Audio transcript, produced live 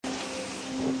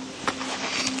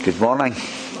Good morning.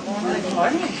 Good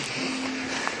morning.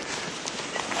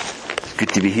 It's good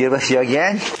to be here with you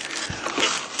again.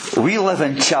 We live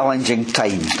in challenging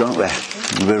times, don't we?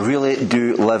 We really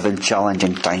do live in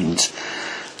challenging times.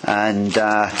 And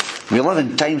we live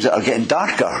in times that are getting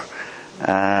darker.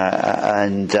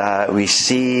 And we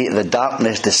see the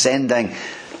darkness descending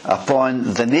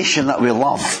upon the nation that we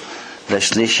love,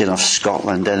 this nation of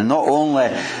Scotland. And not only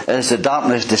is the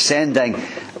darkness descending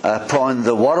upon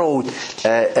the world,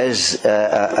 is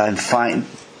in fact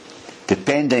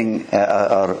depending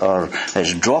or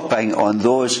is dropping on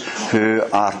those who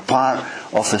are part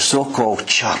of the so-called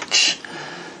church.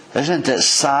 Isn't it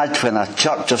sad when a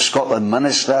Church of Scotland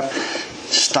minister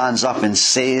stands up and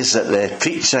says that the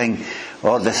preaching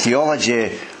or the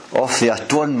theology of the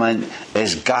atonement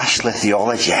is ghastly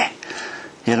theology?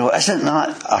 You know, isn't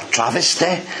that a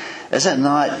travesty? Isn't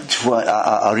that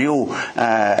a real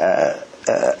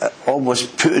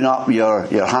almost putting up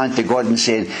your hand to God and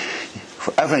saying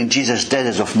everything Jesus did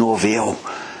is of no avail?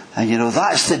 And you know,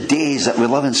 that's the days that we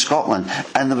live in Scotland,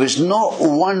 and there was not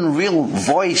one real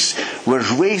voice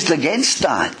was raised against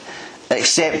that,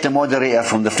 except the moderator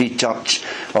from the Free Church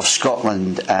of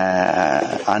Scotland,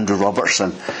 Andrew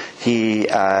Robertson. He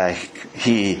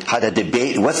had a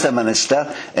debate with the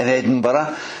minister in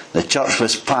Edinburgh. The church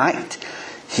was packed.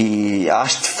 He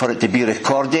asked for it to be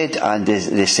recorded, and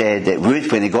they said it would.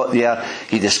 When he got there,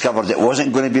 he discovered it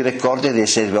wasn't going to be recorded. They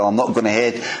said, well, I'm not going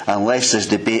ahead unless this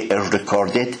debate is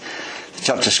recorded. The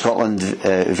Church of Scotland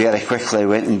very quickly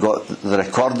went and got the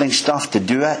recording stuff to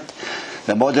do it.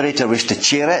 The moderator was to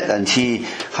chair it, and he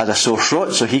had a sore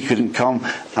throat, so he couldn't come,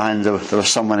 and there was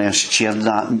someone else chairing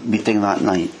that meeting that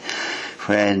night.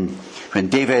 When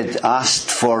David asked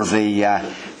for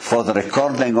the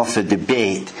recording of the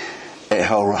debate, it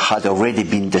had already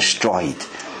been destroyed.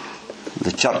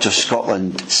 The Church of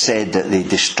Scotland said that they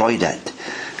destroyed it,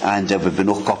 and there would be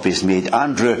no copies made.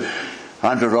 Andrew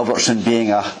Robertson,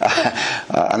 being an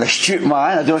astute man,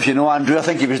 I don't know if you know Andrew. I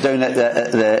think he was down at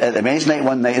the men's night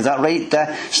one night. Is that right,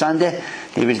 Sandy?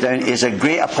 He was down. He's a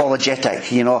great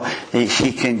apologetic. You know,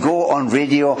 he can go on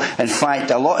radio. In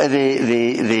fact, a lot of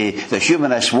the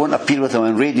humanists won't appear with him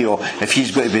on radio if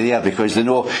he's going to be there, because they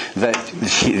know that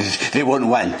they won't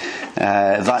win.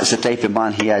 That's the type of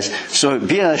man he is. So,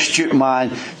 being an astute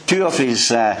man, two of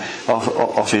his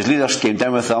leaders came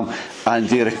down with him, and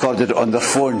they recorded it on their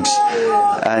phones.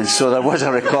 And so there was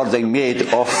a recording made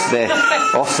of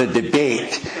the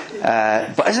debate.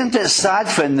 But isn't it sad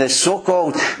when the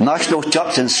so-called National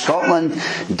Church in Scotland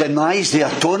denies the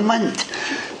atonement,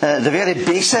 the very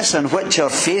basis on which our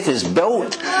faith is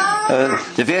built,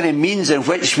 the very means in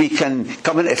which we can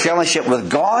come into fellowship with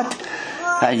God?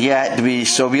 And yet we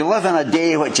live in a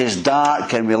day which is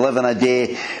dark, and we live in a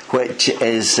day which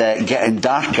is getting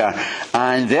darker,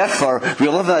 and therefore we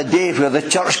live in a day where the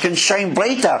church can shine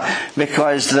brighter,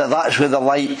 because that's where the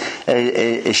light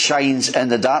shines in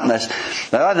the darkness.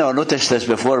 Now, I never noticed this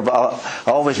before, but I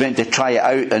always went to try it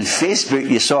out. On Facebook,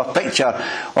 you saw a picture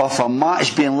of a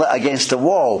match being lit against the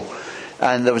wall,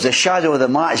 and there was a shadow of the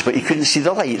match, but you couldn't see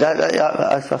the light.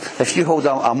 If you hold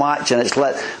a match and it's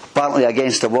lit apparently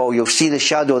against the wall, you'll see the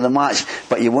shadow of the match,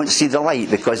 but you won't see the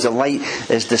light, because the light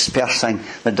is dispersing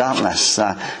the darkness.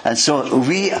 And so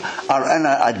we are in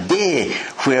a day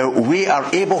where we are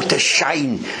able to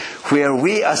shine, where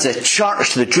we as a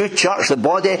church, the true church, the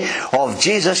body of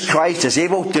Jesus Christ, is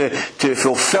able to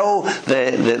fulfill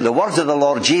the words of the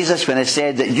Lord Jesus when he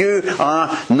said that you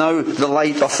are now the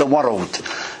light of the world.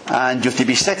 And you're to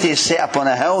be cities set upon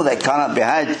a hill that cannot be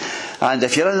hid. And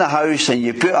if you're in the house and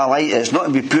you put a light, it's not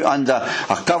to be put under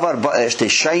a cover, but it's to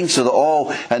shine so that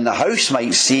all in the house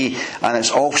might see. And it's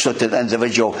also to the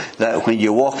individual, that when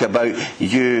you walk about,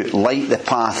 you light the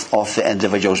path of the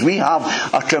individuals. We have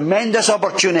a tremendous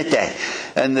opportunity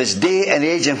in this day and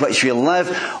age in which we live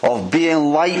of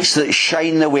being lights that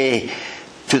shine the way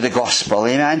to the gospel.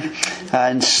 Amen.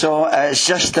 And so it's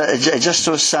just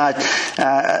so sad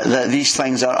that these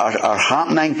things are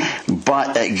happening,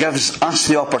 but it gives us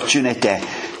the opportunity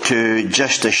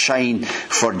to shine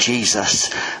for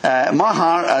Jesus. My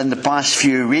heart in the past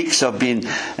few weeks have been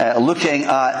looking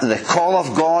at the call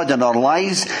of God in our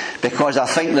lives, because I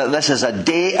think that this is a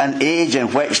day and age in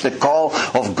which the call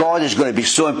of God is going to be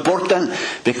so important,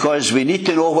 because we need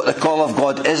to know what the call of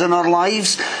God is in our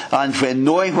lives, and when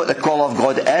knowing what the call of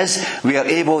God is, we are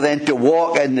able then to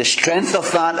walk in the strength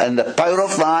of that and the power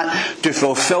of that to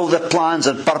fulfill the plans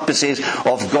and purposes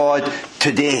of God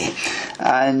today.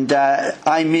 And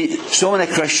I meet so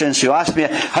many Christians who ask me,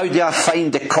 how do I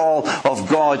find the call of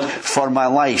God for my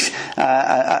life?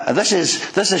 This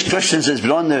is Christians that's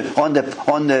been on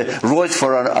the road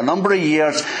for a number of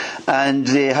years, and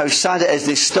how sad it is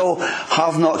they still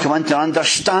have not come into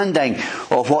understanding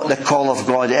of what the call of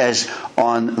God is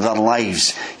on their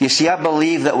lives. You see, I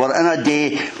believe that we're in a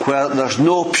day where there's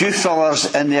no pew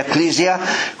fillers in the ecclesia,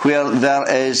 where there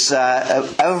is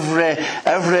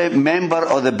every member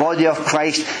of the body of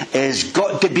Christ has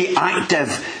got to be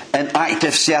active in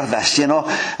active service. You know,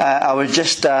 I was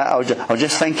just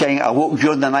thinking. I woke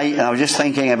during the night and I was just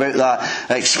thinking about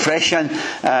that expression,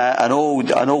 an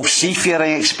old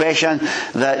seafaring expression,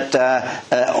 that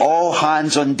all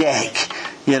hands on deck.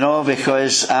 You know,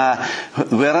 because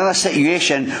we're in a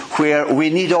situation where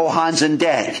we need all hands on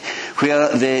deck, where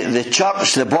the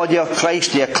church, the body of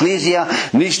Christ, the ecclesia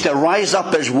needs to rise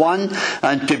up as one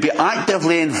and to be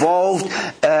actively involved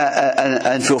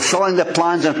in fulfilling the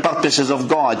plans and purposes of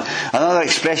God. Another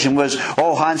expression was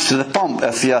all hands to the pump.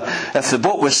 If the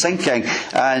boat was sinking,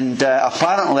 and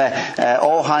apparently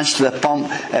all hands to the pump,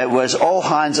 it was all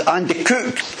hands and the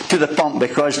cook to the pump,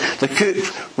 because the cook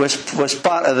was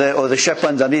part of the ship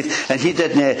underneath, and he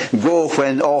didn't go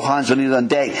when all hands were needed on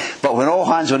deck. But when all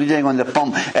hands were needed on the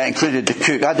pump, it included the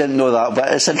cook. I didn't know that,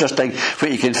 but it's interesting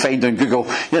what you can find on Google,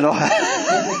 you know.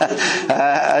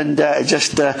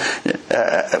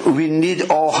 We need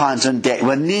all hands on deck.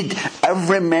 We need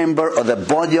every member of the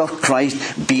body of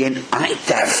Christ being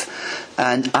active.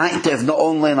 And active not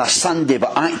only on a Sunday,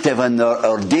 but active in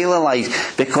our daily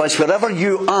life. Because wherever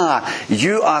you are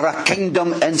a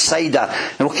kingdom insider.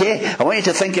 Okay? I want you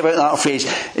to think about that phrase.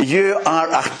 You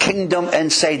are a kingdom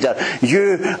insider.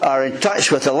 You are in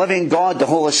touch with the living God, the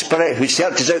Holy Spirit, who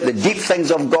searches out the deep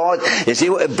things of God, is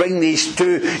able to bring these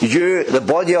to you, the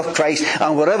body of Christ.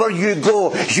 And wherever you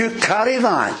go, you carry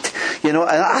that. You know,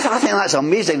 and I think that's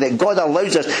amazing that God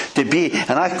allows us to be,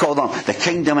 and I call them the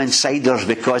kingdom insiders,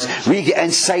 because we get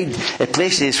inside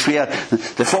places where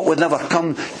the folk would never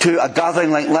come to a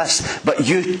gathering like this, but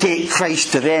you take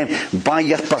Christ to them by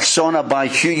your persona, by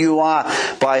who you are,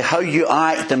 by how you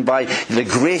act, and by the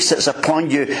grace that's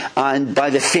upon you, and by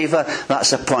the favour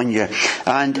that's upon you.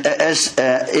 And it is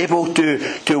able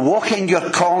to walk in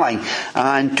your calling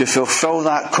and to fulfil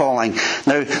that calling.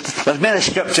 Now, there's many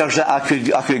scriptures that I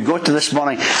could go to this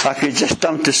morning. I could just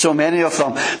turn to so many of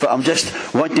them, but I'm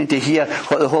just wanting to hear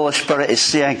what the Holy Spirit is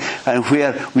saying and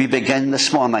where we begin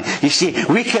this morning. You see,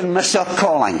 we can miss our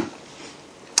calling.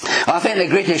 I think the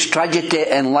greatest tragedy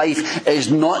in life is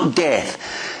not death.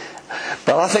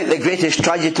 But I think the greatest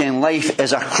tragedy in life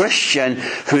is a Christian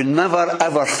who never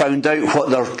ever found out what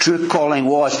their true calling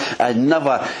was and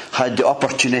never had the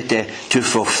opportunity to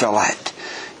fulfill it.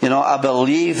 You know, I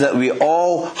believe that we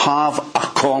all have a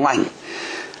calling.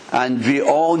 And we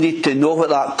all need to know what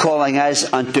that calling is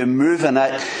and to move in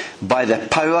it by the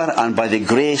power and by the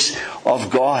grace of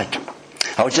God.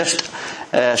 I was just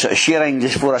sort of sharing,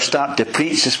 just before I start to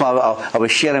preach this morning, I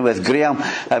was sharing with Graham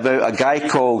about a guy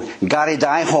called Gary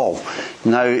Dihall.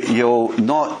 Now, you'll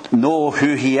not know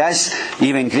who he is.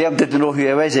 Even Graham didn't know who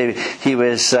he was. He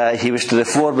was to the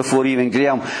fore before even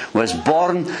Graham was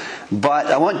born. But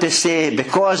I want to say,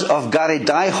 because of Gary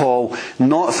Dihall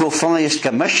not fulfilling his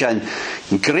commission,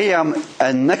 Graham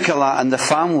and Nicola and the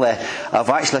family have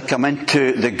actually come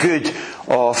into the good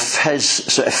of his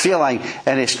sort of feeling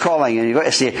and his calling. And you've got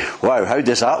to say, wow, how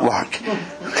does that work?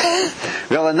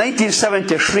 Well, in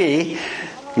 1973,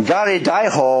 Gary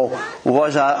Dihall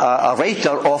was a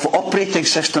writer of operating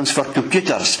systems for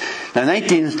computers. Now, in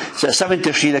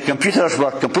 1973, the computers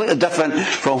were completely different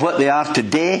from what they are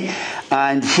today.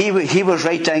 And he was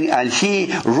writing, and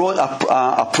he wrote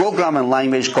a programming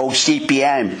language called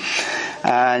CP/M.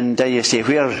 And you say,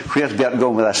 where's Bert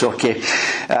going with this? Okay.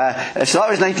 So that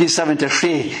was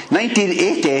 1973.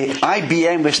 1980,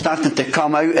 IBM was starting to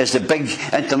come out as the big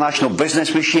international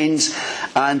business machines.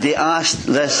 And they asked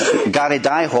this Gary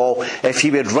Dihall if he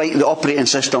would write the operating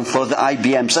system for the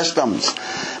IBM systems.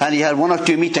 And he had one or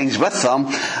two meetings with them.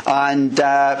 And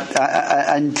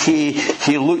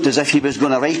he looked as if he was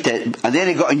going to write it. And then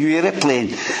he got a new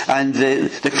aeroplane. And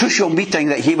the crucial meeting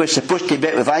that he was supposed to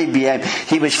be with IBM,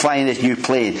 he was flying his new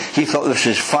plane. He thought this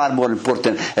was far more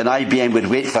important, and IBM would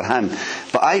wait for him.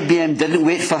 But IBM didn't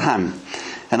wait for him.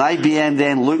 And IBM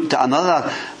then looked at another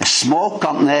small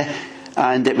company,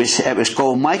 and it was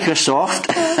called Microsoft,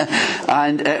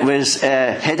 and it was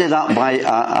headed up by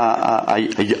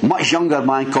a much younger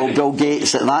man called Bill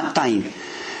Gates at that time.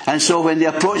 And so when they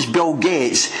approached Bill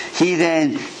Gates, he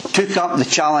then took up the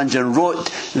challenge and wrote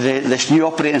this new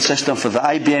operating system for the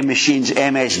IBM machines,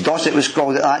 MS-DOS it was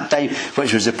called at that time,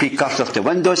 which was the precursor to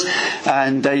Windows.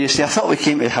 And you see, I thought we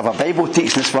came to have a Bible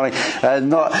teaching this morning,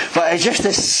 but it's just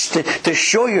to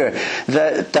show you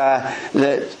that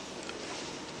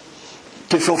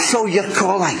to fulfill your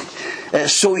calling,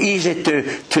 it's so easy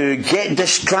to get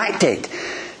distracted.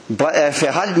 But if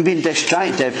it hadn't been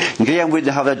distracted, Graham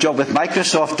wouldn't have a job with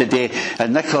Microsoft today,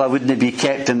 and Nicola wouldn't be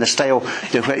kept in the style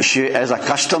to which she is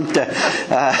accustomed to.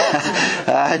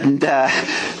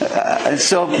 And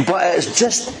so, but it's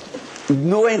just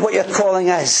knowing what your calling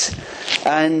is.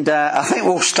 And I think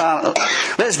we'll start.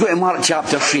 Let's go to Mark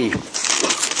chapter 3.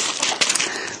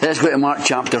 Let's go to Mark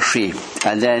chapter 3,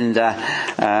 and then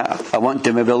I want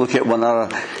to maybe look at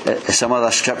some other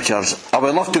scriptures. I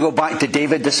would love to go back to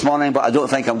David this morning, but I don't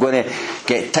think I'm going to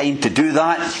get time to do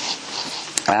that.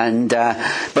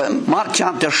 But Mark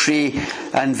chapter 3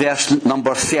 and verse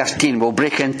number 13, we'll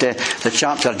break into the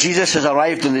chapter. Jesus has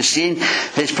arrived on the scene.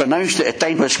 He's pronounced that the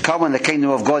time has come and the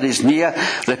kingdom of God is near.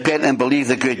 Repent and believe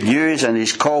the good news. And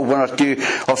he's called one or two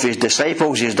of his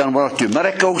disciples. He's done one or two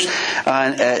miracles.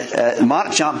 And Mark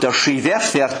chapter 3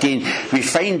 verse 13, we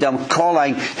find him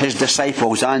calling his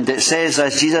disciples. And it says,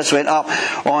 as Jesus went up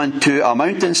onto a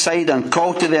mountainside and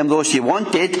called to them those he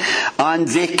wanted, and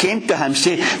they came to him.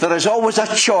 See, there is always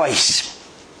a choice.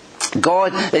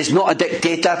 God is not a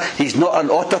dictator. He's not an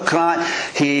autocrat.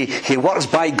 He works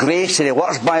by grace and he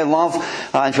works by love.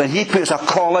 And when he puts a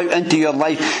call out into your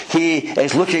life, he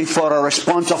is looking for a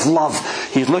response of love.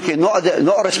 He's looking not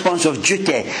a response of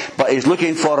duty, but he's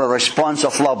looking for a response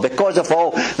of love. Because of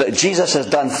all that Jesus has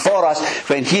done for us,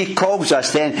 when he calls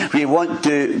us, then we want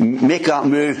to make that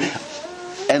move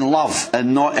in love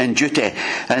and not in duty.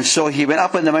 And so he went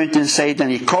up on the mountainside and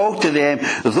he called to them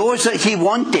those that he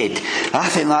wanted. I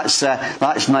think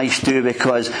that's nice too,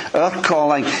 because our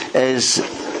calling is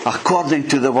according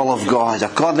to the will of God,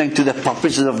 according to the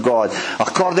purposes of God,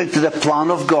 according to the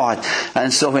plan of God.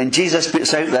 And so when Jesus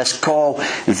puts out this call,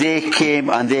 they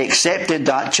came and they accepted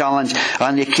that challenge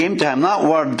and they came to him. That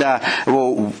word,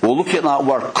 we'll look at that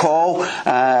word call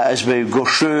as we go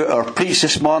through our preach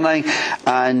this morning.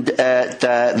 And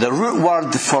the root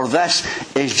word for this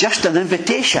is just an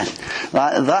invitation.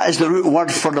 That is the root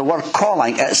word for the word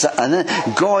calling.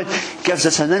 God gives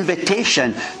us an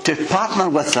invitation to partner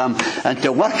with him and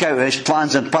to work out his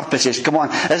plans and purposes. Come on,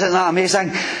 isn't that amazing?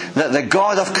 That the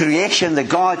God of creation, the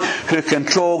God who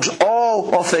controls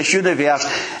all of this universe,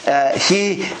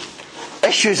 he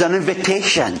issues an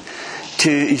invitation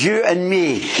to you and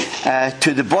me,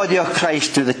 to the body of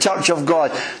Christ, to the church of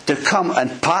God, to come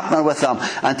and partner with him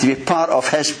and to be part of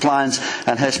his plans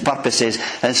and his purposes.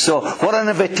 And so what an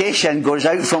invitation goes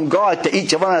out from God to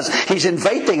each of us. He's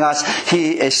inviting us.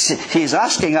 He's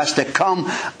asking us to come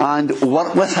and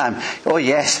work with him. Oh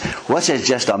yes, this is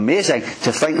just amazing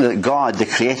to think that God, the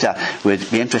Creator, would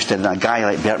be interested in a guy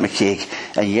like Bert McCaig.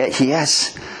 And yet he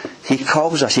is. He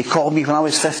calls us. He called me when I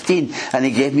was 15 and he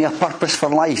gave me a purpose for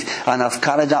life, and I've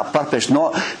carried that purpose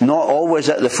not always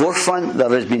at the forefront. There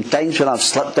has been times when I've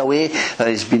slipped away. There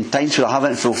has been times when I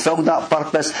haven't fulfilled that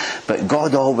purpose, but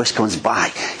God always comes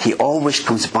back. He always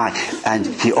comes back and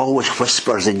he always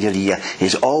whispers in your ear.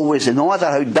 He's always, no matter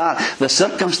how dark the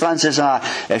circumstances are,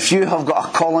 if you have got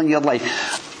a call in your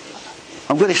life.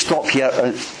 I'm going to stop here.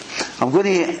 I'm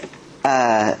going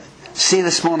to say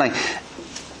this morning,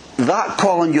 that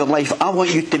call in your life, I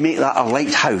want you to make that a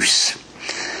lighthouse.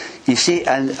 You see,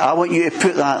 and I want you to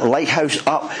put that lighthouse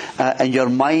up in your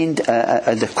mind, in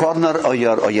the corner of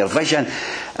your vision,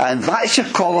 and that's your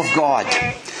call of God.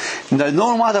 Now,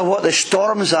 no matter what the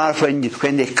storms are when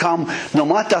they come, no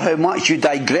matter how much you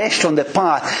digress from the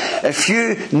path, if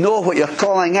you know what your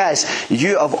calling is,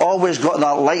 you have always got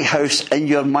that lighthouse in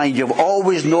your mind. You've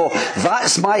always know,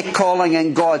 that's my calling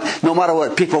in God. No matter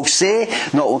what people say,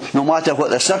 no matter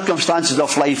what the circumstances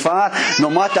of life are, no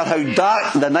matter how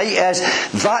dark the night is,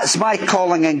 that's my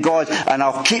calling in God, and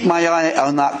I'll keep my eye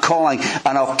on that calling,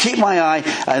 and I'll keep my eye,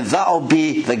 and that'll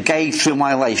be the guide through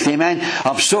my life. Amen?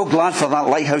 I'm so glad for that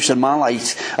lighthouse in my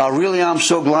life. I really am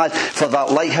so glad for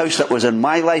that lighthouse that was in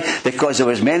my life, because there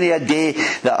was many a day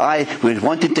that I was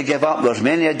wanting to give up. There was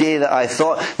many a day that I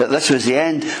thought that this was the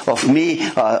end of me.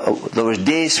 There was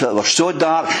days that were so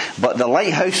dark, but the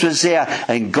lighthouse was there,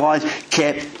 and God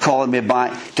kept calling me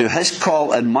back to his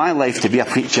call in my life to be a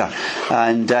preacher.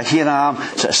 And here I am,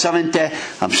 at 70,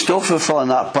 I'm still fulfilling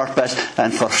that purpose,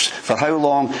 and for how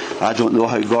long, I don't know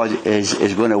how God is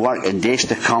going to work in days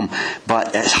to come,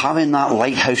 but it's having that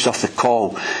lighthouse lighthouse of the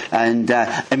call. And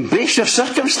embrace your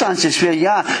circumstances where you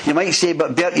are. You might say,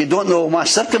 but Bert, you don't know my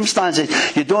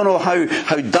circumstances. You don't know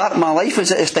how dark my life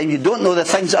is at this time. You don't know the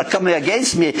things that are coming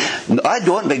against me. No, I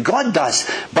don't, but God does.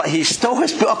 But He still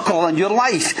has put a call in your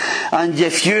life. And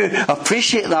if you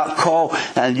appreciate that call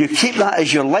and you keep that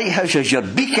as your lighthouse, as your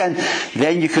beacon,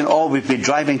 then you can always be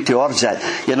driving towards it.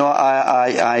 You know,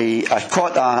 I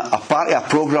caught a part of a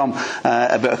programme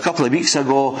about a couple of weeks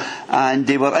ago, and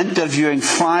they were interviewing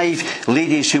 5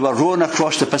 ladies who were rowing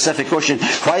across the Pacific Ocean.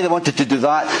 Why they wanted to do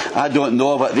that, I don't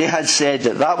know, but they had said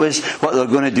that was what they were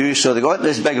going to do. So they got in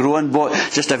this big rowing boat,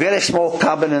 just a very small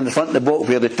cabin in the front of the boat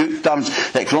where they took turns.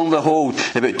 It could only hold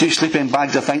about 2 sleeping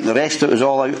bags, I think. The rest of it was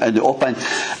all out in the open.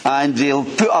 And they'll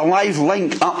put a live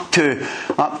link up to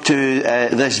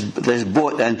this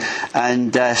boat, and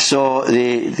so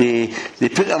they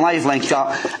put a live link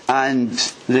up, and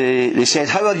they said,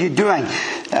 how are you doing?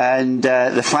 And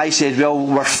the 5 said, well,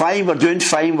 we're fine, we're doing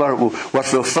fine, we're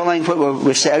fulfilling what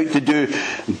we set out to do,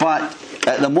 but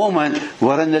at the moment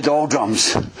we're in the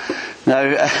doldrums. Now,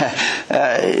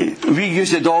 we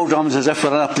use the doldrums as if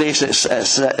we're in a place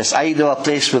it's idle, a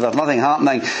place where there's nothing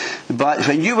happening. But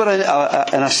when you were in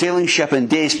a sailing ship in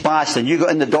days past and you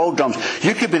got in the doldrums,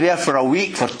 you could be there for a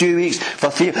week, for 2 weeks, for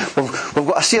 3. We've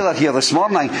got a sailor here this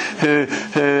morning who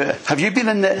have you been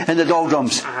in the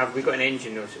doldrums? I have. We've got an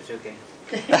engine though, so it's okay.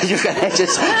 You can,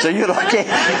 so you're okay.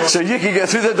 So you can get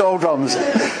through the doldrums.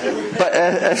 But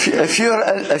if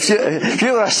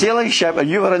you were a sailing ship and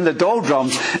you were in the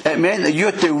doldrums, it meant that you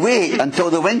had to wait until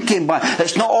the wind came by.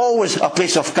 It's not always a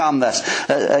place of calmness.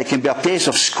 It can be a place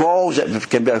of squalls. It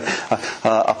can be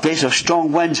a place of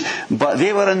strong winds. But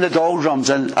they were in the doldrums,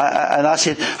 and I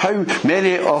said, how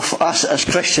many of us as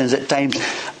Christians at times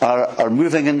are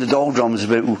moving in the doldrums?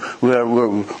 We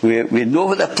know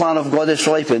what the plan of God is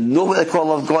for life. We know what the call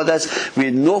of God is.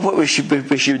 We know what we should be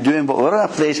doing, but we're in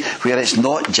a place where it's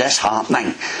not just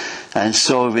happening. And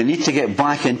so we need to get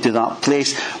back into that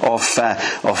place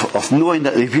of knowing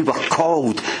that we were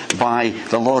called by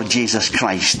the Lord Jesus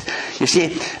Christ. You see,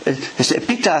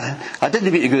 Peter, I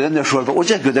didn't mean to go down this road, but we'll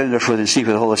just go down this road and see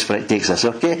where the Holy Spirit takes us,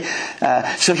 okay?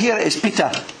 So here is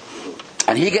Peter.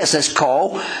 And he gets this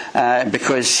call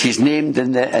because he's named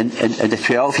in the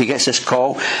 12. He gets this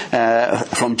call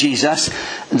from Jesus.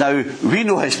 Now, we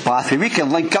know his pathway. We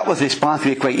can link up with his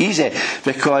pathway quite easy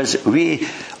because we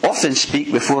often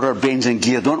speak before our brain's in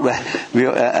gear, don't we?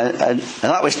 And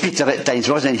that was Peter at times,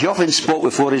 wasn't he? He often spoke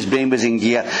before his brain was in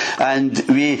gear. And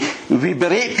we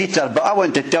berate Peter, but I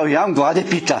want to tell you, I'm glad of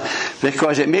Peter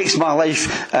because it makes my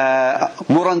life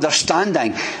more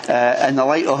understanding in the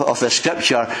light of the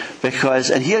Scripture.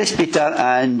 And here is Peter,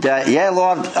 and yeah,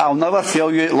 Lord, I'll never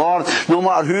fail you. Lord, no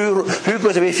matter who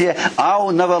goes away from you,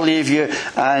 I'll never leave you.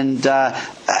 And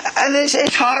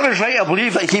his heart was right. I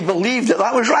believe that he believed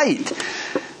that was right.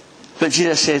 But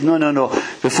Jesus says, no.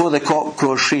 Before the cock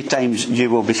crows 3 times, you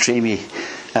will betray me.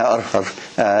 Or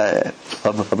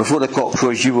before the cock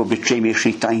crows, you will betray me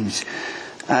 3 times.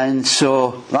 And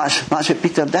so that's what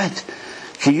Peter did.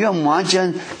 Can you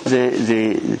imagine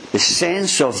the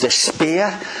sense of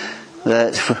despair?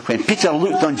 That when Peter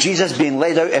looked on Jesus being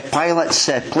led out of Pilate's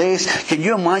place, can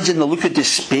you imagine the look of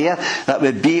despair that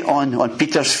would be on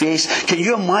Peter's face? Can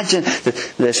you imagine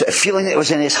the sort of feeling that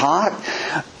was in his heart?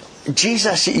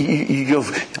 Jesus,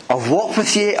 I've walked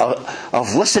with you,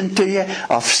 I've listened to you,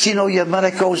 I've seen all your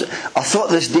miracles. I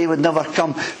thought this day would never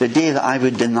come, the day that I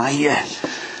would deny you.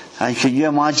 And can you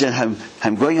imagine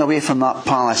him going away from that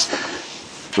palace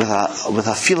with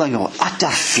a feeling of utter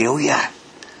failure?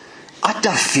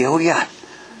 Utter failure.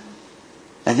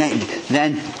 And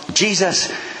then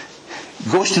Jesus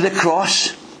goes to the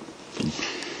cross,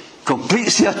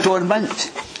 completes the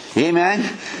atonement, amen,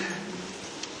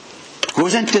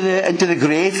 goes into the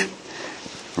grave,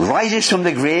 rises from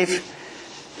the grave,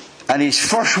 and his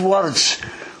first words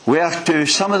were to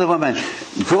some of the women,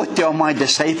 go tell my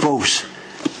disciples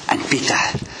and Peter.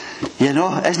 You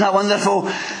know, isn't that wonderful?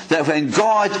 That when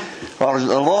God or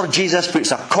the Lord Jesus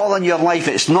puts a call on your life,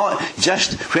 it's not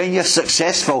just when you're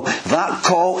successful. That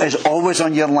call is always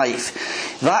on your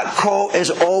life. That call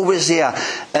is always there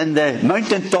in the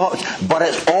mountaintop, but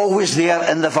it's always there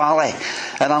in the valley.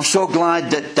 And I'm so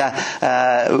glad that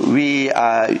there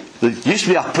used to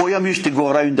be a poem used to go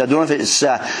around. I don't know if it's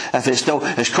still.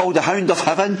 It's called The Hound of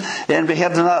Heaven. Anybody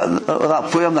heard of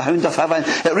that poem, The Hound of Heaven?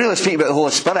 It really speaks about the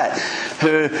Holy Spirit,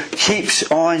 who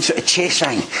keeps on sort of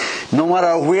chasing. No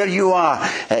matter where you are,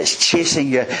 it's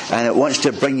chasing you and it wants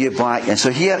to bring you back. And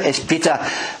so here is Peter,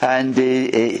 and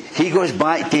he goes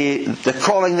back to the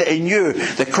calling that he knew,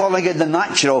 the calling in the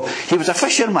natural. He was a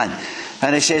fisherman.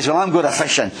 And he says, well, I'm going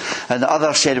fishing. And the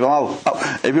other said, well,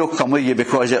 we'll come with you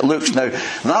because it looks now.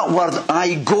 That word,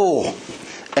 I go,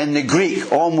 in the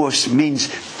Greek almost means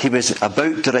he was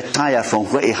about to retire from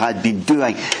what he had been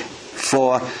doing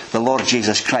for the Lord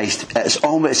Jesus Christ. It's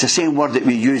the same word that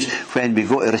we use when we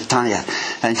go to retire.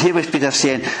 And here was Peter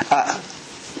saying,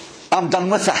 I'm done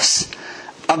with this.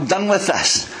 I'm done with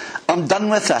this. I'm done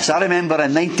with this. I remember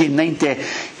in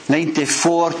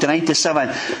 1994 to 97,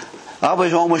 I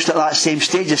was almost at that same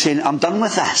stage of saying, I'm done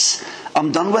with this.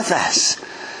 I'm done with this.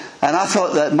 And I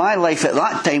thought that my life at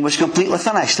that time was completely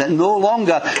finished. That no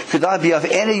longer could I be of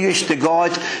any use to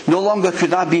God. No longer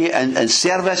could I be in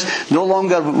service. No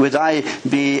longer would I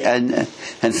be in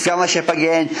fellowship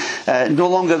again. No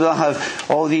longer do I have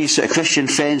all these Christian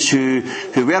friends who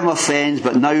were my friends,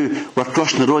 but now were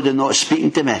crossing the road and not speaking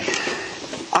to me.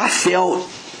 I felt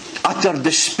utter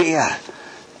despair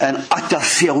and utter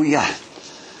failure.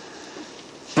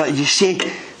 But you see,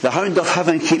 the hound of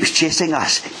heaven keeps chasing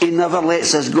us. He never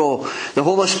lets us go. The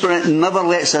Holy Spirit never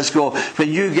lets us go.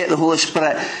 When you get the Holy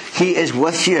Spirit, He is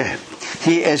with you.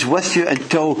 He is with you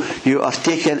until you are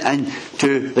taken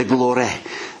into the glory.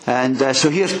 And so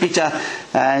here's Peter,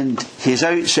 and he's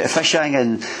out sort of fishing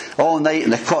and all night,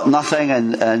 and they caught nothing,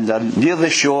 and they're near the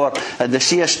shore, and they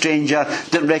see a stranger,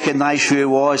 didn't recognise who he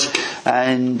was,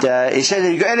 and he said,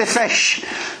 have you got any fish?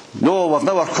 No, we've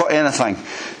never caught anything.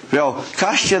 Well,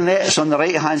 cast your nets on the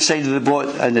right hand side of the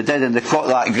boat, and they did, and they caught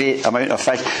that great amount of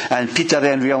fish. And Peter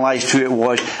then realised who it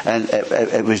was, and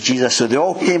it was Jesus. So they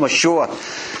all came ashore.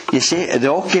 You see, they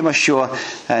all came ashore,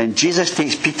 and Jesus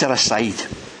takes Peter aside.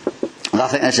 And I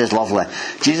think this is lovely.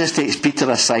 Jesus takes Peter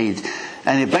aside,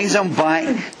 and he brings him back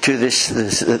to the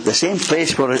same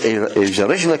place where it was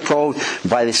originally called,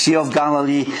 by the Sea of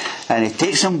Galilee. And he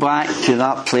takes him back to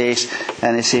that place,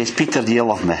 and he says, Peter, do you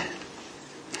love me?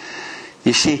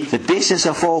 You see, the basis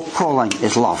of all calling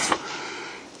is love.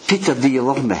 Peter, do you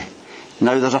love me?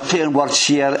 Now, there's a play on words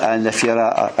here, and if you're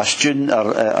a student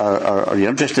or you're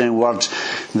interested in words,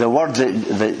 the word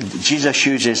that Jesus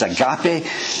uses, agape,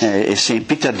 is saying,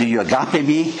 Peter, do you agape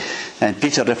me? And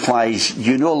Peter replies,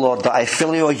 you know, Lord, that I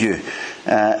phileo you.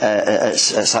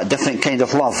 It's a different kind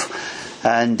of love.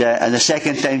 And the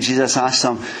second time Jesus asks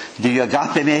him, do you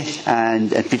agape me?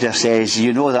 And Peter says,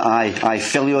 you know that I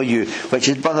phileo you, which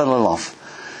is brotherly love.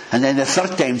 And then the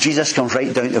third time Jesus comes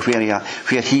right down to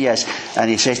where he is, and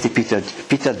he says to Peter,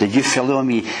 Peter, did you phileo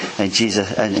me? And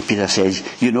Peter says,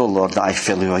 you know, Lord, that I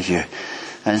phileo you.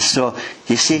 And so,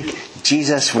 you see,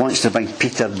 Jesus wants to bring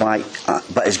Peter back,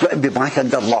 but it's got to be back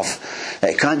under love.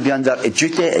 It can't be under a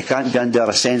duty, it can't be under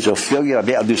a sense of failure, I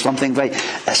better do something right.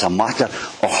 It's a matter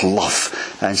of love.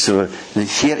 And so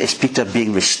here is Peter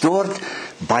being restored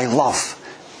by love.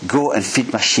 Go and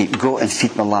feed my sheep, go and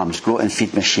feed my lambs, go and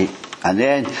feed my sheep. And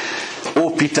then,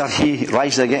 Peter, he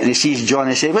rises again and he sees John and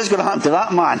he says, what's going to happen to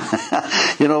that man?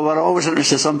 You know, we're always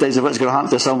interested sometimes in what's going to happen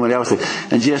to someone else.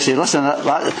 And Jesus says, listen,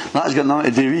 that's got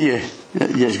nothing to do with you.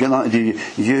 It's got nothing to do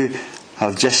with you. You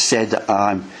have just said that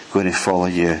I'm going to follow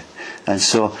you. And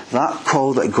so that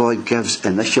call that God gives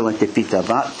initially to Peter,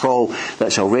 that call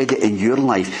that's already in your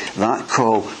life, that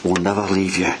call will never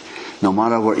leave you. No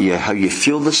matter how you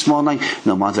feel this morning,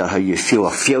 no matter how you feel a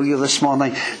failure this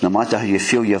morning, no matter how you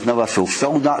feel you've never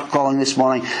fulfilled that calling this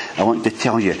morning, I want to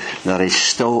tell you there is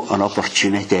still an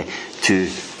opportunity to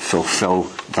fulfill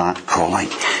that calling.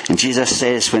 And Jesus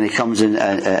says when He comes in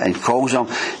and calls them,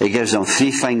 He gives them three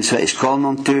things that He's calling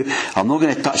them to. I'm not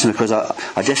going to touch them because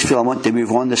I just feel I want to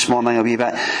move on this morning a wee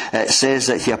bit. It says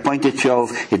that He appointed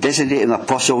 12, He designated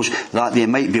apostles that they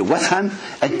might be with Him,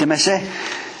 intimacy,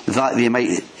 that He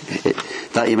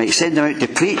might send them out to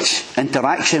preach,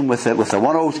 interaction with the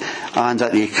world, and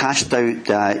that they cast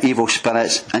out evil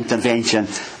spirits, intervention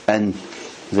in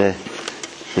the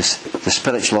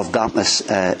spiritual of darkness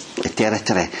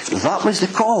territory. That was the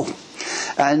call.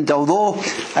 And although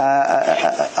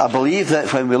I believe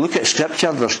that when we look at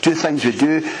Scripture, there's two things we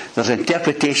do. There's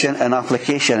interpretation and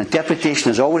application.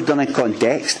 Interpretation is always done in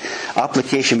context.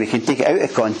 Application, we can take it out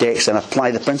of context and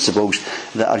apply the principles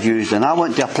that are used. And I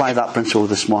want to apply that principle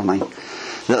this morning.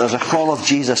 That there's a call of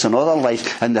Jesus in all our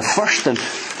life, and the first and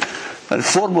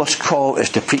foremost call is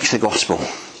to preach the gospel.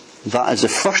 That is the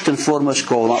first and foremost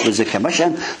call. That was the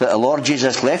commission that the Lord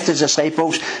Jesus left His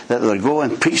disciples, that they would go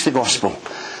and preach the gospel.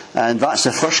 And that's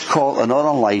the first call in all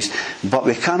our lives. But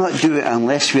we cannot do it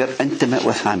unless we are intimate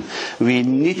with Him. We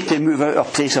need to move out of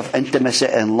a place of intimacy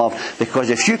and love. Because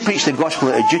if you preach the gospel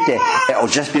out of duty, it'll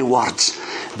just be words.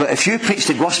 But if you preach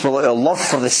the gospel out of love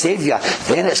for the Saviour,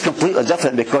 then it's completely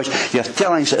different, because you're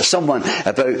telling someone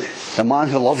about the man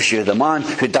who loves you, the man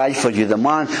who died for you, the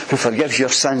man who forgives your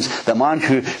sins, the man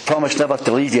who promised never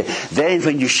to leave you. Then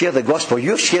when you share the gospel,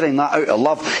 you're sharing that out of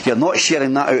love. You're not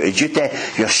sharing that out of duty,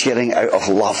 you're sharing out of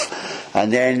love.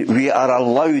 And then we are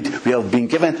allowed, we have been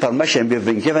given permission, we've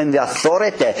been given the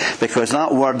authority, because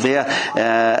that word there,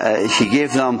 He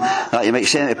gave them, you might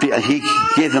say, He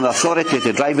gave them authority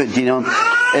to drive out demons,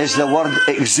 is the word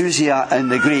exousia in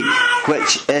the Greek,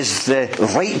 which is the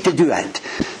right to do it.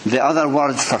 The other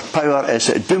word for power is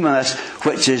dunamis,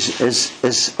 which is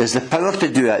the power to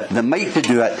do it, the might to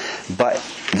do it. But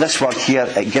this word here,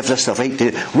 it gives us the right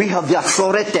to do it. We have the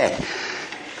authority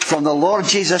from the Lord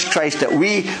Jesus Christ, that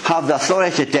we have the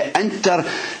authority to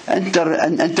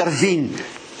intervene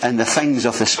in the things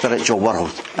of the spiritual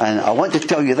world. And I want to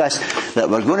tell you this, that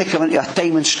we're going to come into a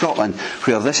time in Scotland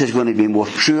where this is going to be more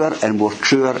truer and more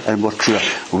truer and more truer.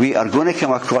 We are going to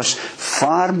come across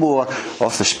far more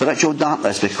of the spiritual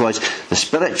darkness, because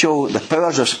the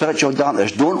powers of spiritual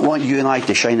darkness don't want you and I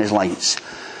to shine as lights.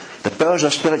 The powers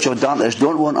of spiritual darkness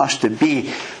don't want us to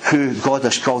be who God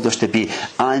has called us to be.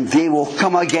 And they will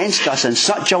come against us in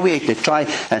such a way to try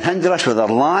and hinder us with their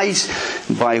lies,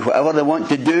 by whatever they want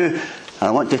to do. And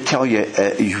I want to tell you,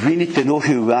 we need to know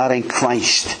who we are in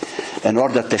Christ in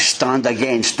order to stand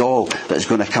against all that's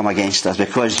going to come against us.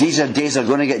 Because these days are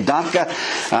going to get darker,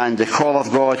 and the call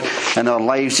of God in our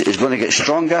lives is going to get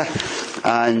stronger.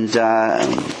 And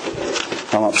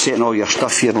I'm upsetting all your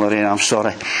stuff here, Lorraine, I'm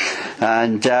sorry.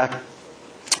 And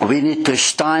we need to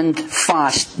stand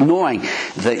fast, knowing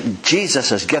that Jesus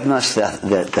has given us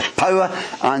the power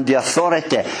and the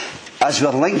authority as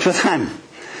we're linked with Him.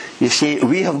 You see,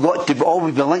 we have got to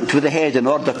always be linked with the head in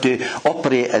order to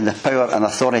operate in the power and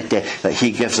authority that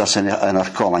He gives us in our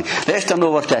calling. Let's turn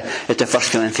over to 1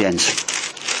 Corinthians.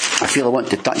 I feel I want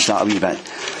to touch that a wee bit.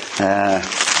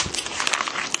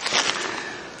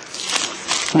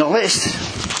 Now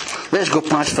let's go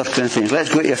past 1 Corinthians. Let's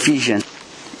go to Ephesians.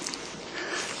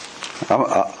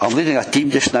 I'm leading a team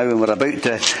just now, and we're about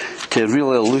to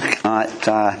really look at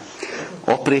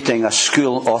operating a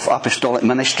school of apostolic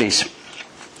ministries,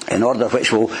 in order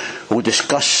which we'll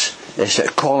discuss this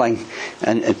calling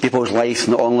in people's life,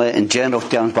 not only in general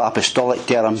terms but apostolic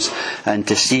terms, and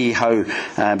to see how,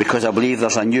 because I believe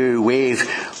there's a new wave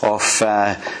of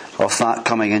that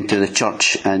coming into the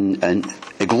church, and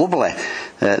globally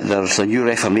there's a new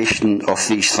reformation of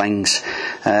these things.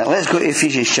 Let's go to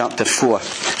Ephesians chapter 4.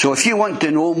 So if you want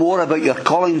to know more about your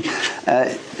calling,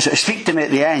 speak to me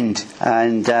at the end,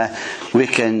 and we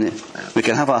can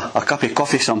have a cup of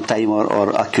coffee sometime,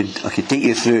 or I could take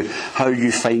you through how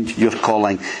you find your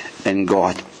calling in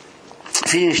God.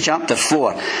 Ephesians chapter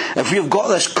 4. If we've got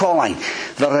this calling,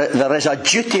 there is a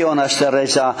duty on us. There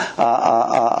is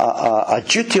a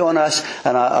duty on us,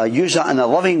 and I use that in a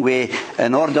loving way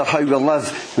in order how we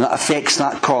live, and that affects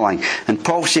that calling. And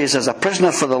Paul says, as a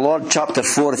prisoner for the Lord, chapter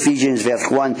 4, Ephesians verse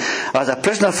 1, as a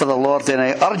prisoner for the Lord, then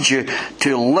I urge you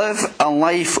to live a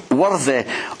life worthy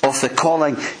of the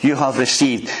calling you have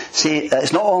received. See,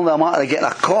 it's not only a matter of getting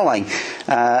a calling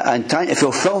and trying to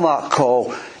fulfill that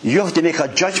call. You have to make a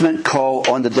judgment call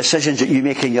on the decisions that you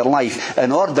make in your life,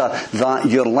 in order that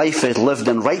your life is lived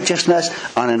in righteousness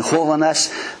and in holiness,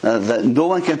 that no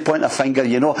one can point a finger.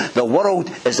 You know, the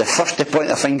world is the first to point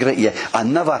a finger at you. I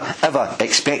never ever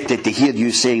expected to hear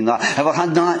you saying that. Ever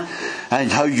had that?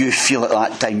 And how you feel at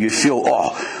that time. You feel,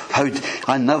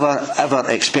 I never ever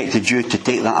expected you to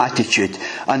take that attitude.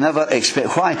 I never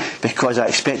expect. Why? Because I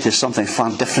expected something far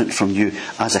different from you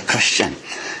as a Christian.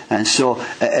 And so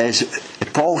it is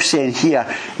Paul saying here,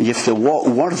 you have to walk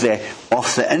worthy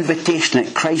of the invitation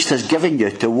that Christ has given you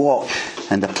to walk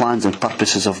in the plans and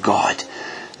purposes of God.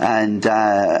 And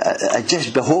it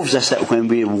just behoves us that when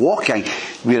we're walking,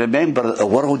 we remember that the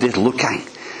world is looking.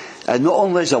 And not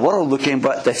only is the world looking,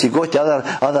 but if you go to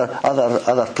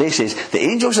other places, the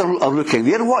angels are looking,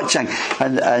 they're watching.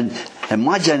 And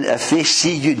imagine if they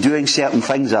see you doing certain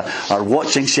things, or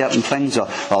watching certain things, or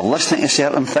listening to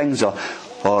certain things, or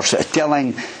sort of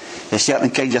telling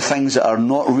certain kinds of things that are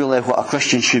not really what a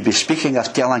Christian should be speaking or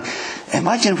telling.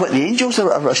 Imagine what the angels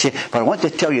are saying. But I want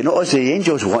to tell you, not only is the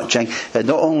angels watching, and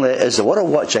not only is the world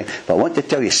watching, but I want to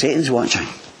tell you, Satan's watching.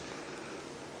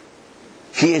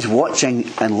 He is watching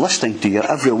and listening to your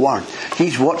every word.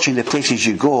 He's watching the places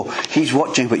you go. He's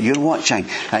watching what you're watching.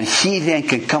 And He then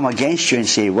can come against you and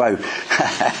say, wow,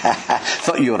 I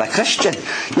thought you were a Christian.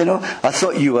 I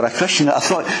thought you were a Christian. I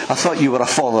thought you were a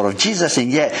follower of Jesus,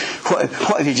 and yet, what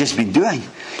have you just been doing?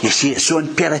 You see, it's so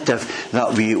imperative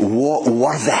that we walk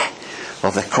worthy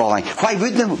of the calling. Why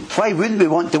wouldn't we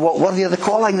want to walk worthy of the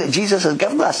calling that Jesus has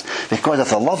given us? Because of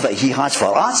the love that He has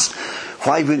for us.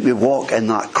 Why wouldn't we walk in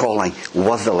that calling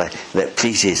worthily that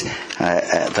pleases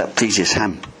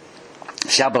Him?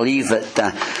 See, I believe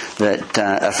that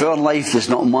if our life does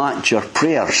not match your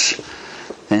prayers,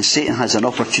 then Satan has an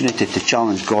opportunity to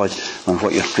challenge God on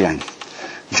what you're praying.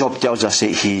 Job tells us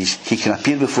that he can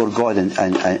appear before God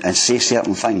and say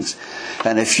certain things.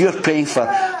 And if you're praying for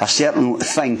a certain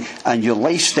thing and your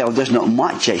lifestyle does not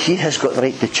match it, he has got the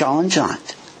right to challenge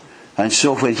that. And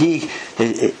so when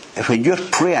you're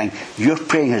praying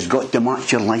has got to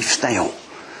match your lifestyle.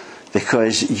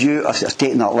 Because you are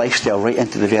taking that lifestyle right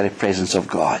into the very presence of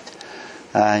God.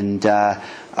 And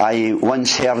I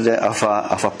once heard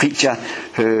of a preacher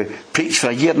who preached for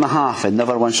a year and a half and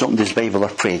never once opened his Bible or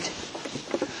prayed.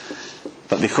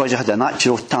 But because he had a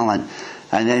natural talent,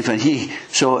 and then if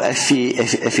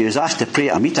he was asked to pray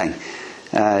at a meeting,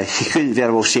 he couldn't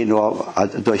very well say no.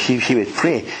 He would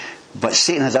pray, but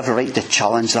Satan had every right to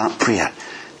challenge that prayer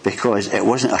because it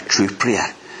wasn't a true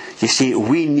prayer. You see,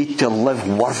 we need to live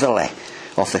worthily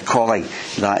of the calling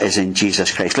that is in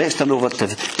Jesus Christ. Let's turn over to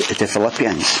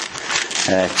Philippians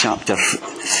chapter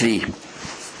 3.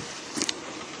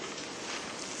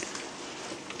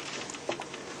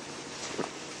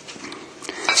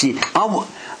 See,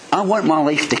 I want my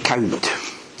life to count.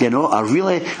 I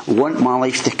really want my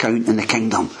life to count in the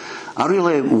kingdom. I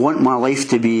really want my life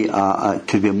to be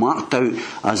marked out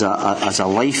as a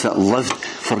life that lived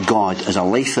for God, as a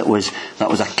life that was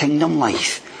a kingdom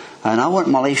life. And I want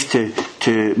my life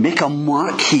to make a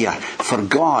mark here for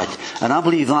God. And I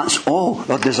believe that's all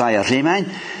our desire.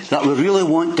 Amen? That we really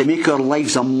want to make our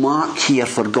lives a mark here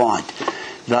for God.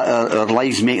 That our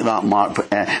lives make that mark.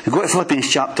 We go to Philippians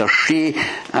chapter 3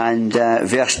 and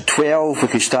verse 12. We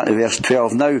can start at verse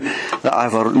 12. Now, not that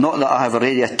I have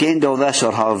already attained all this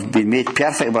or have been made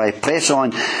perfect, but I press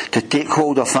on to take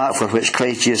hold of that for which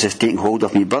Christ Jesus has taken hold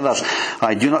of me. Brothers,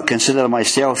 I do not consider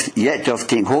myself yet to have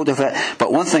taken hold of it,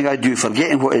 but one thing I do,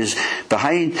 forgetting what is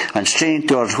behind and straining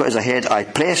towards what is ahead, I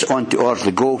press on towards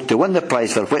the goal to win the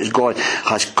prize for which God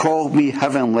has called me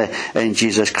heavenly in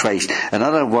Jesus Christ. In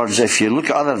other words, if you look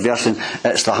at other verses,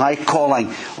 it's the high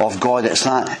calling of God. It's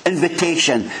that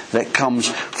invitation that comes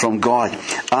from God,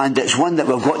 and it's one that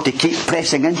we've got to keep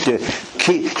pressing into.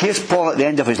 Here's Paul at the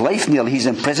end of his life. Nearly, he's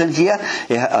in prison here.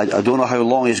 I don't know how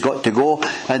long he's got to go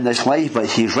in this life, but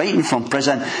he's writing from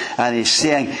prison, and he's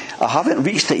saying, I haven't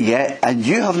reached it yet, and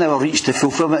you have never reached the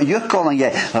fulfillment of your calling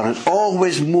yet. There is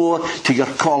always more to your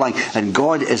calling, and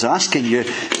God is asking you,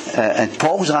 and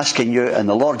Paul's asking you, and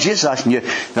the Lord Jesus is asking you,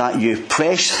 that you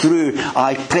press through.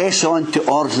 I press on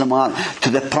towards the mark, to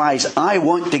the prize. I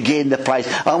want to gain the prize.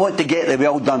 I want to get the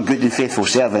well done, good and faithful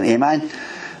servant. Amen?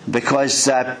 Because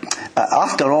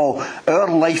after all, our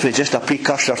life is just a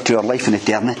precursor to our life in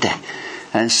eternity.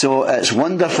 And so it's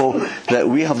wonderful that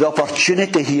we have the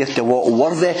opportunity here to walk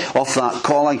worthy of that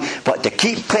calling, but to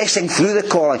keep pressing through the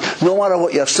calling, no matter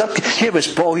what your circumstances. Here was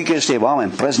Paul. He could say, well,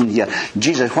 I'm in prison here.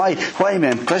 Jesus, why am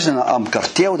I in prison? I'm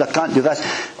curtailed. I can't do this.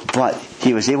 But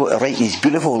he was able to write these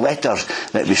beautiful letters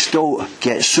that we still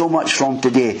get so much from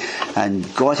today.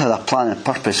 And God had a plan and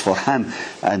purpose for him,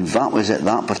 and that was at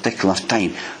that particular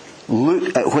time.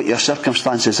 Look at what your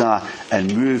circumstances are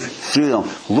and move through them,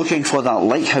 looking for that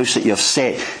lighthouse that you've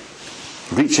set,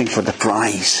 reaching for the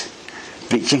prize,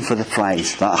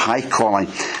 that high calling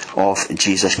of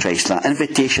Jesus Christ, that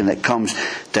invitation that comes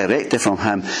directly from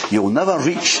him. You'll never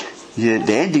reach the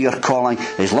end of your calling.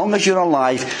 As long as you're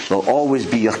alive, there'll always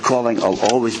be your calling. I'll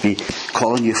always be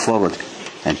calling you forward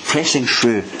and pressing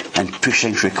through and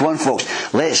pushing through. Come on,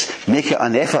 folks, let's make it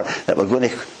an effort that we're going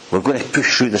to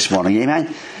push through this morning.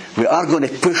 Amen? We are going to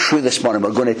push through this morning.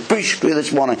 We're going to push through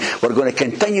this morning. We're going to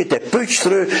continue to push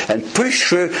through and push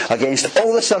through against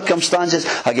all the circumstances,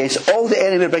 against all the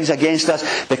enemy brings against us,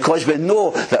 because we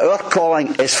know that our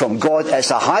calling is from God.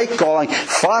 It's a high calling,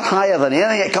 far higher than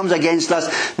anything that comes against us.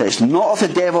 It's not of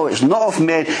the devil, it's not of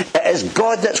men. It is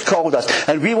God that's called us.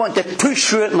 And we want to push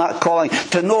through it in that calling,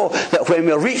 to know that when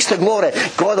we reach the glory,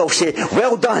 God will say,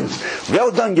 well done,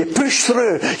 you pushed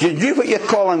through. You knew what your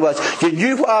calling was. You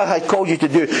knew what I had called you to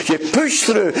do. You push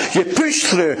through.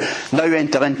 Now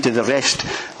enter into the rest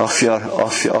of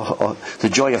the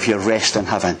joy of your rest in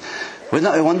heaven.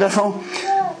 Wouldn't that be wonderful?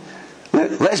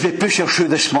 Let's be pushers through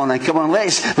this morning. Come on,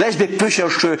 let's be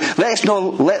pushers through. Let's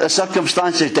not let the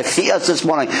circumstances defeat us this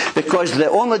morning, because the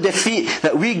only defeat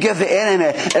that we give the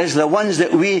enemy is the ones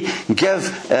that we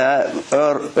give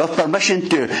our permission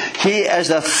to. He is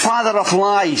the father of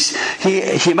lies.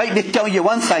 He might be telling you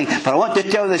one thing, but I want to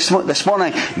tell you this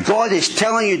morning, God is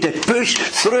telling you to push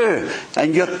through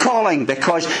in your calling,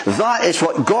 because that is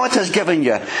what God has given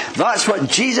you. That's what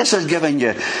Jesus has given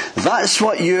you. That's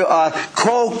what you are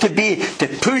called to be, to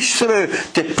push through,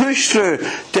 to push through,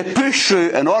 to push through,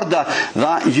 in order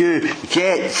that you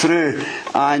get through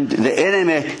and the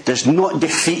enemy does not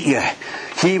defeat you.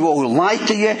 He will lie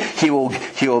to you. He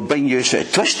will bring you sort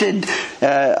of twisted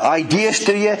ideas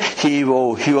to you. He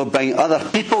will bring other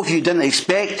people who you didn't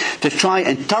expect to try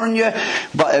and turn you.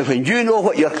 But when you know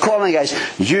what your calling is,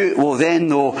 you will then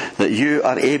know that you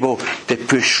are able to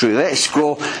push through. Let's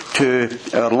go to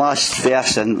our last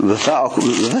verse, and with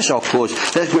this I'll close.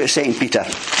 Let's go to 2 Peter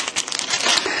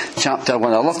chapter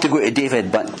 1. I'd love to go to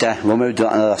David, but we'll move to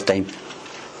that another time.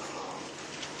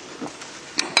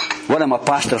 One of my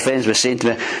pastor friends was saying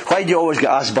to me, why do you always get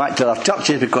asked back to their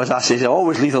churches? Because I says, I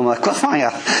always leave them on a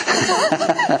cliffhanger.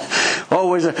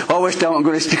 always tell them I'm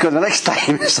going to speak on the next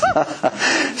time.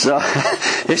 so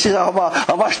he says,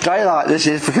 I must try that. This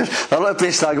is because the little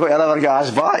place I go to, I never get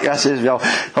asked back. I says, well,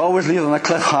 I always leave them on a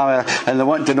cliffhanger, and they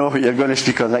want to know what you're going to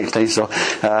speak on next time. So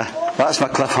that's my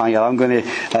cliffhanger. I'm going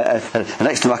to,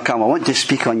 next time I come, I want to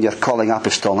speak on your calling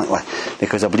apostolically,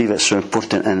 because I believe it's so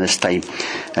important in this time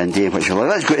and day which we're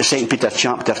living. Let's go to 2 Peter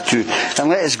chapter 2, and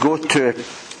let us go to,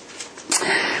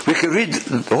 we could read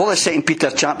the whole of 2 Peter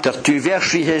chapter 2.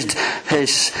 Verse 3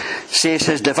 says,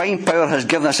 His divine power has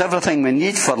given us everything we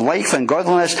need for life and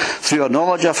godliness through our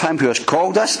knowledge of Him who has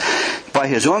called us by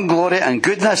His own glory and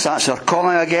goodness. That's our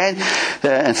calling again.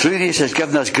 And through these has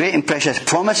given us great and precious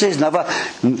promises. Never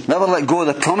let go of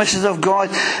the promises of God,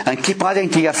 and keep adding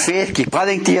to your faith, keep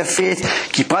adding to your faith,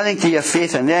 keep adding to your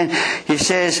faith. And then he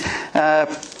says,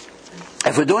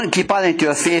 if we don't keep adding to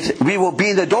our faith, we will be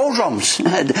in the doldrums.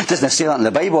 It doesn't say that in the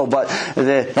Bible, but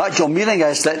the actual meaning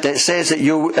is that it says that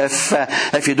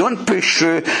if you don't push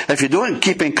through, if you don't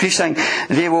keep increasing,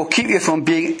 they will keep you from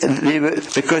being,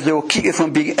 because they will keep you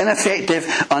from being ineffective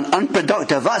and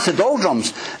unproductive. That's the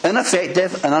doldrums.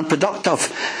 Ineffective and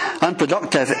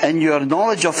unproductive in your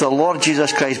knowledge of the Lord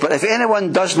Jesus Christ. But if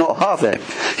anyone does not have it,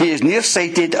 he is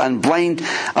nearsighted and blind,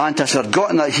 and has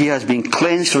forgotten that he has been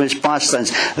cleansed from his past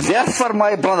sins. Therefore,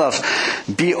 my brothers,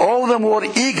 be all the more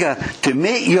eager to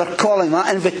make your calling,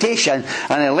 that invitation,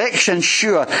 and election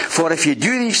sure. For if you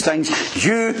do these things,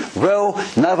 you will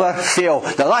never fail.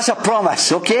 Now that's a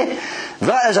promise, okay?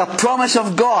 That is a promise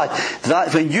of God,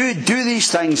 that when you do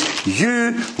these things,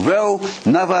 you will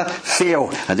never fail.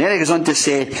 And then he goes on to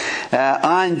say,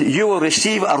 and you will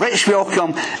receive a rich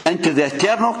welcome into the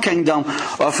eternal kingdom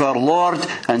of our Lord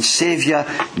and Saviour,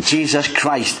 Jesus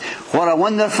Christ. What a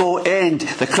wonderful end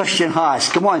the Christian has.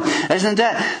 Come on, isn't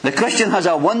it? The Christian has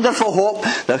a wonderful hope.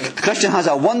 The Christian has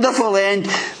a wonderful end.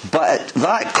 But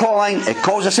that calling, it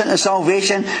calls us into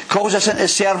salvation, calls us into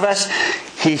service.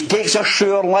 He takes us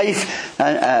through our life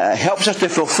and helps us to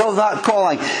fulfill that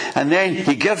calling. And then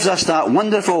He gives us that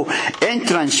wonderful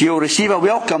entrance. You'll receive a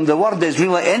welcome. The word is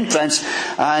really entrance.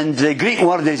 And the Greek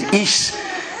word is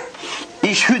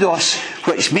ishudos,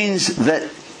 which means that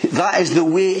is the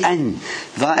way in.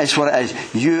 That is what it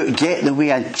is. You get the way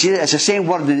in. It's the same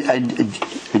word in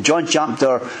John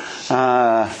chapter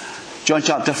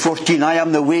 14. I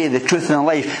am the way, the truth and the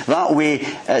life. That way,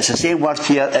 it's the same word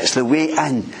here. It's the way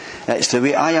in. It's the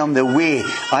way. I am the way.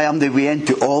 I am the way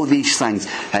into all these things.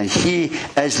 And He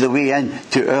is the way in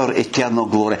to our eternal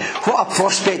glory. What a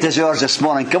prospect is ours this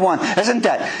morning. Come on, isn't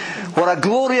it? What a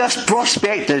glorious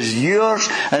prospect is yours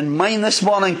and mine this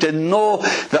morning, to know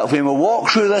that when we walk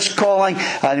through this calling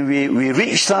and we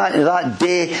reach that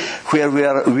day where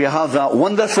we have that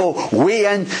wonderful way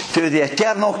into the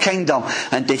eternal kingdom,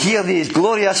 and to hear these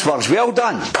glorious words, well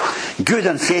done, good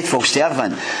and faithful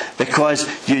servant, because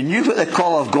you knew what the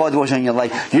call of God was in your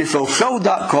life. You fulfilled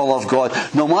that call of God.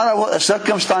 No matter what the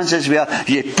circumstances were,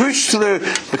 you pushed through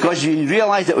because you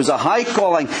realised it was a high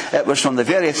calling. It was from the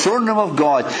very throne room of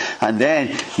God. And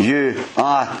then you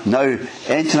are now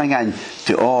entering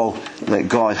into all that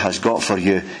God has got for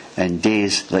you in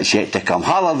days that's yet to come.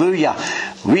 Hallelujah.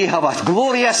 We have a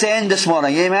glorious end this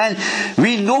morning. Amen.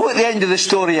 We know what the end of the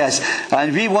story is,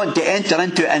 and we want to enter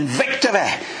into it in victory.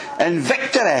 In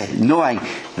victory, knowing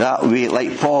that we,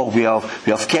 like Paul, we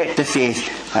have kept the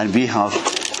faith, and we have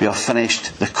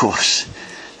finished the course.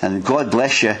 And God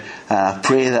bless you. I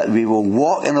pray that we will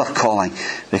walk in our calling,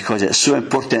 because it's so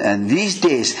important in these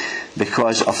days,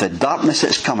 because of the darkness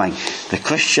that's coming. The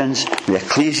Christians, the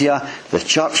ecclesia, the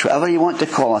church, whatever you want to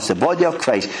call us, the body of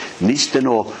Christ, needs to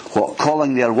know what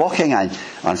calling they're walking in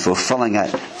and fulfilling it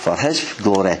for His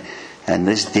glory in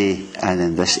this day and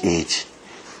in this age.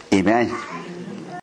 Amen.